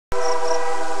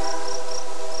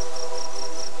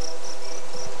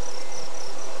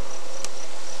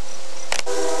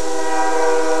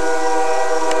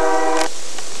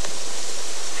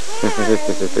In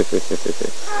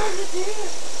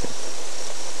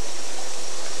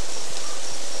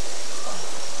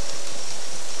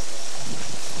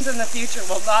the future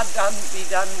will not be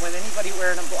done with anybody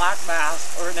wearing a black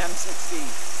mask or an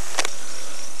M16.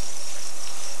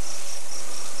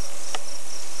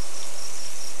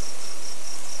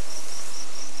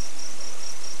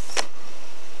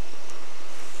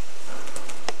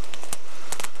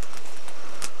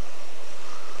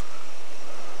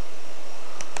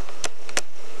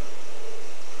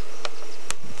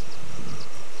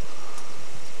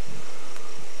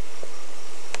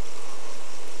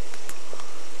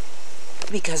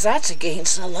 Because that's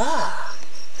against the law.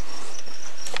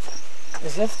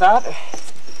 As if that...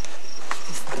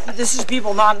 This is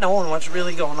people not knowing what's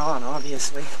really going on,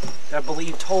 obviously. That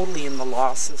believe totally in the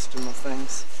law system of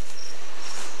things.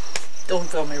 Don't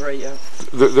film me right yet.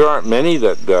 There aren't many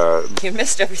that... You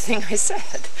missed everything I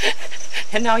said.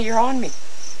 And now you're on me.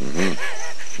 Mm-hmm.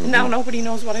 Mm-hmm. Now nobody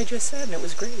knows what I just said, and it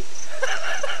was great.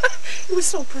 It was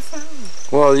so profound.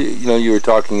 Well, you know, you were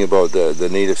talking about the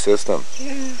native system.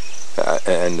 Yeah.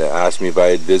 And asked me if I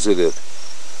had visited.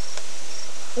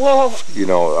 Well, you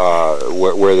know,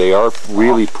 where they are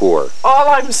really poor. All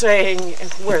I'm saying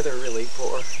is where they're really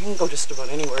poor. You can go just about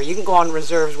anywhere. You can go on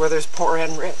reserves where there's poor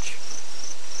and rich.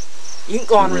 You can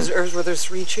go on reserves where there's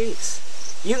 3 chiefs.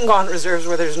 You can go on reserves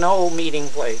where there's no meeting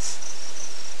place.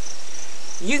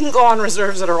 You can go on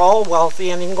reserves that are all wealthy,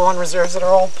 and you can go on reserves that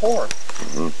are all poor.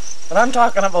 But I'm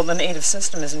talking about the native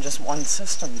system isn't just one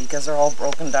system, because they're all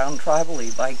broken down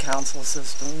tribally by council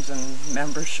systems and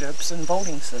memberships and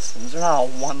voting systems. They're not all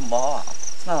one law.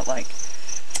 It's not like...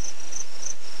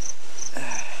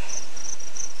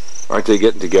 Aren't they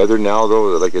getting together now, though?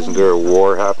 Like, isn't there a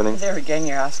war happening? There again,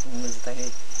 you're asking is they,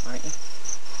 aren't you?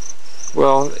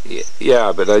 Well,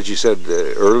 yeah, but as you said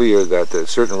earlier, that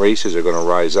certain races are going to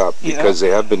rise up because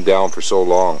they have been down for so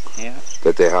long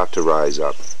that they have to rise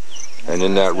up. And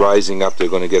in that rising up, they're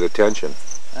going to get attention.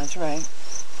 That's right.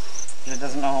 But it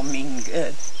doesn't all mean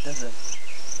good, does it?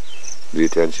 The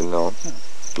attention, no.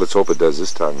 Let's hope it does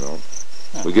this time, though.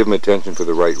 We give them attention for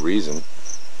the right reason.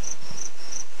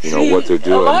 You know, what they're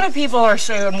doing. A lot of people are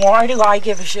saying, why do I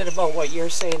give a shit about what you're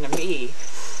saying to me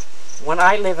when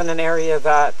I live in an area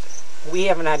that we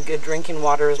haven't had good drinking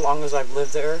water as long as I've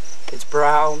lived there? It's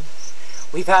brown.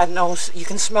 We've had no... You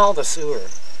can smell the sewer.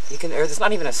 You can, or there's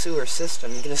not even a sewer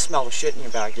system. You can just smell the shit in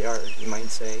your backyard, you might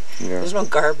say. There's no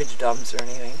garbage dumps or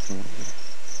anything.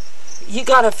 You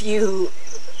got a few,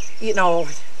 you know,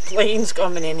 planes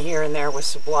coming in here and there with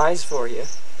supplies for you.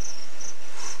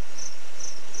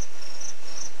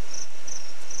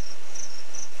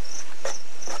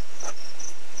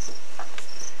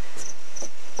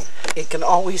 It can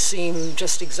always seem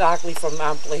just exactly from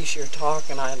that place you're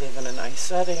talking. I live in a nice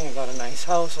setting, I got a nice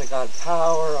house, I got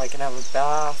power, I can have a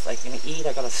bath, I can eat,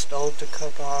 I got a stove to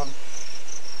cook on.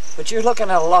 But you're looking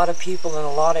at a lot of people in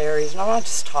a lot of areas, and I'm not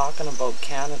just talking about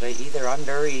Canada either. I'm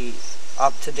very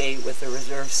up to date with the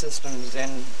reserve systems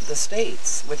in the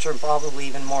States, which are probably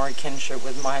even more in kinship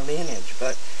with my lineage.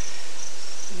 But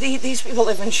these people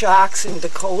live in shacks in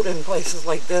Dakota and places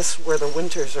like this where the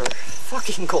winters are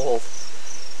fucking cold.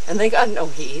 And they got no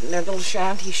heat, and they're little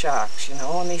shanty shacks, you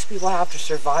know, and these people have to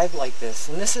survive like this.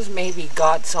 And this has maybe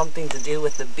got something to do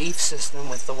with the beef system,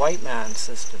 with the white man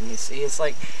system, you see. It's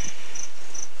like,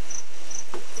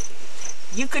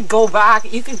 you could go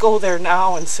back, you could go there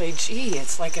now and say, gee,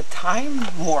 it's like a time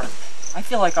warp. I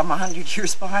feel like I'm 100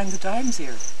 years behind the times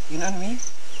here, you know what I mean?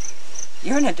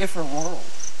 You're in a different world.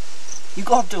 You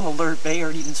go up to Alert Bay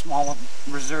or even small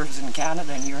reserves in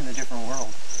Canada and you're in a different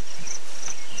world.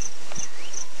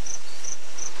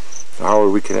 How are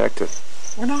we connected?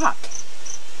 We're not.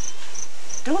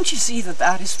 Don't you see that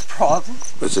that is the problem?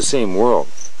 It's the same world.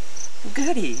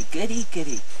 Goody, goody,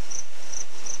 goody.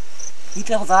 You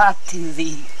tell that to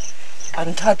the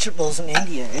untouchables in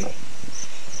India, eh?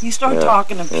 You start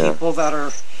talking to people that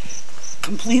are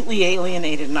completely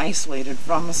alienated and isolated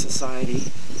from a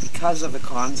society because of a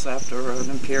concept or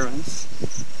an appearance.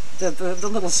 The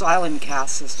little silent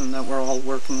caste system that we're all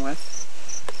working with.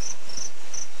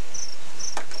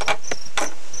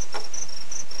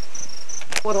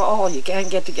 What all? You can't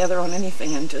get together on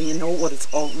anything until you know what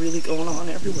it's all really going on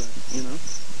everywhere, you know?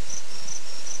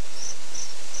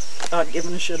 Not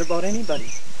giving a shit about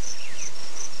anybody.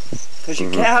 Because you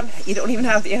can't, you don't even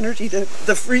have the energy to,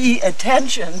 the free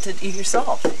attention to do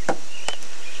yourself.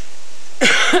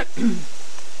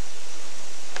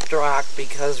 Direct,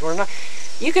 because we're not,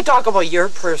 you could talk about your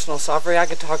personal suffering, I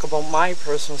could talk about my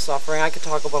personal suffering, I could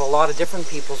talk about a lot of different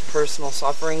people's personal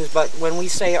sufferings, but when we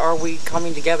say, are we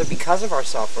coming together because of our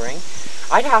suffering,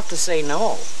 I'd have to say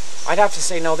no. I'd have to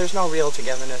say no, there's no real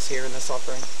togetherness here in the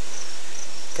suffering.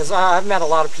 Because I've met a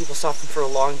lot of people suffering for a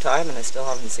long time and I still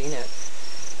haven't seen it.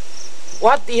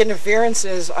 What the interference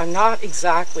is, I'm not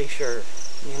exactly sure,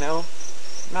 you know?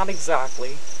 Not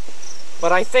exactly.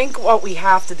 But I think what we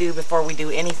have to do before we do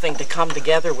anything to come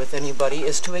together with anybody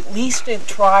is to at least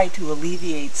try to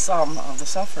alleviate some of the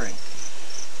suffering.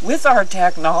 With our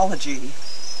technology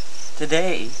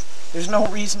today, there's no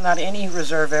reason that any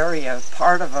reserve area,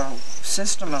 part of a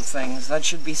system of things, that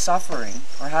should be suffering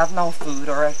or have no food,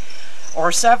 or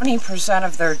 70%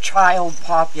 of their child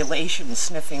population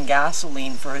sniffing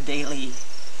gasoline for a daily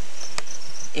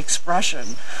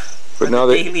expression, for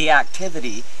the daily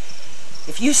activity.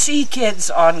 If you see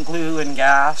kids on glue and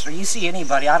gas, or you see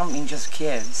anybody, I don't mean just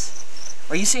kids,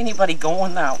 or you see anybody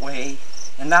going that way,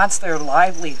 and that's their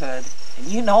livelihood, and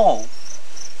you know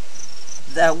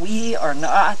that we are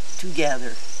not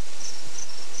together.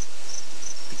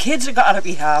 The kids have got to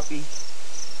be happy.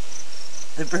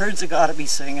 The birds have got to be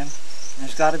singing.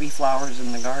 There's got to be flowers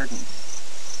in the garden.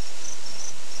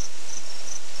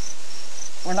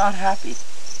 We're not happy.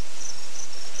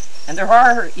 And there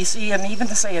are, you see, and even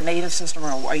to say a native system or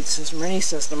a white system or any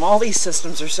system, all these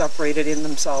systems are separated in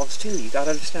themselves too. You got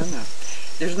to understand that.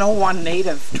 There's no one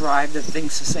native tribe that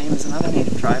thinks the same as another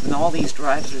native tribe, and all these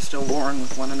tribes are still warring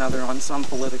with one another on some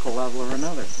political level or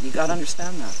another. You got to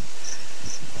understand that.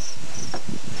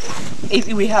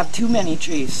 Maybe we have too many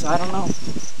chiefs, I don't know.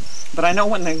 But I know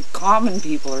when the common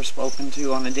people are spoken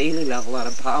to on a daily level at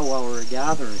a powwow or a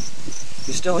gathering,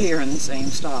 you're still hearing the same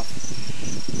stuff.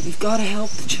 We've got to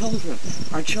help the children.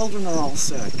 Our children are all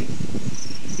sick.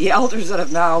 The elders that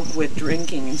have now quit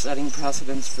drinking and setting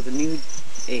precedents for the new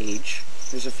age,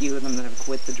 there's a few of them that have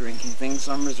quit the drinking thing.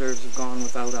 Some reserves have gone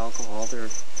without alcohol.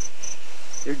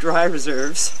 They're dry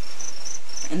reserves.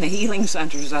 And the healing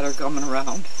centers that are coming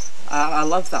around. I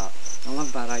love that. I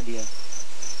love that idea.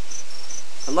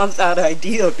 I love that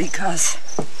idea because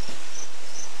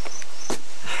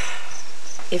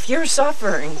if you're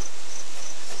suffering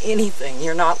anything,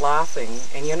 you're not laughing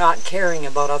and you're not caring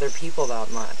about other people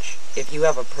that much. If you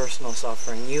have a personal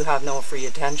suffering, you have no free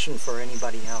attention for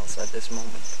anybody else at this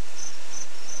moment.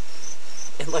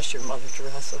 Unless you're Mother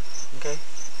Teresa, okay?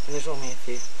 And there's only a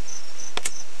few.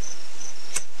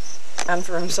 And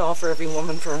for himself, for every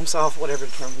woman, for himself, whatever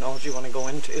terminology you want to go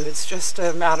into. It's just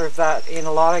a matter of that in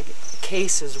a lot of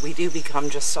cases we do become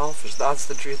just selfish. That's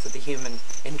the truth of the human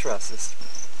interest.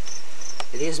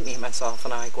 It is me, myself,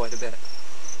 and I quite a bit.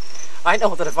 I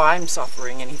know that if I'm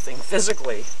suffering anything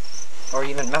physically, or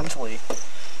even mentally,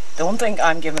 don't think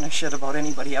I'm giving a shit about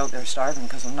anybody out there starving,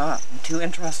 because I'm not. I'm too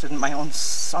interested in my own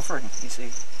suffering, you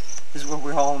see. This is where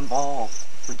we're all involved.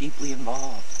 We're deeply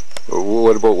involved. Well,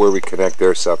 what about where we connect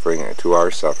their suffering to our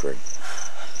suffering?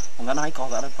 Well, then I call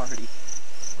that a party.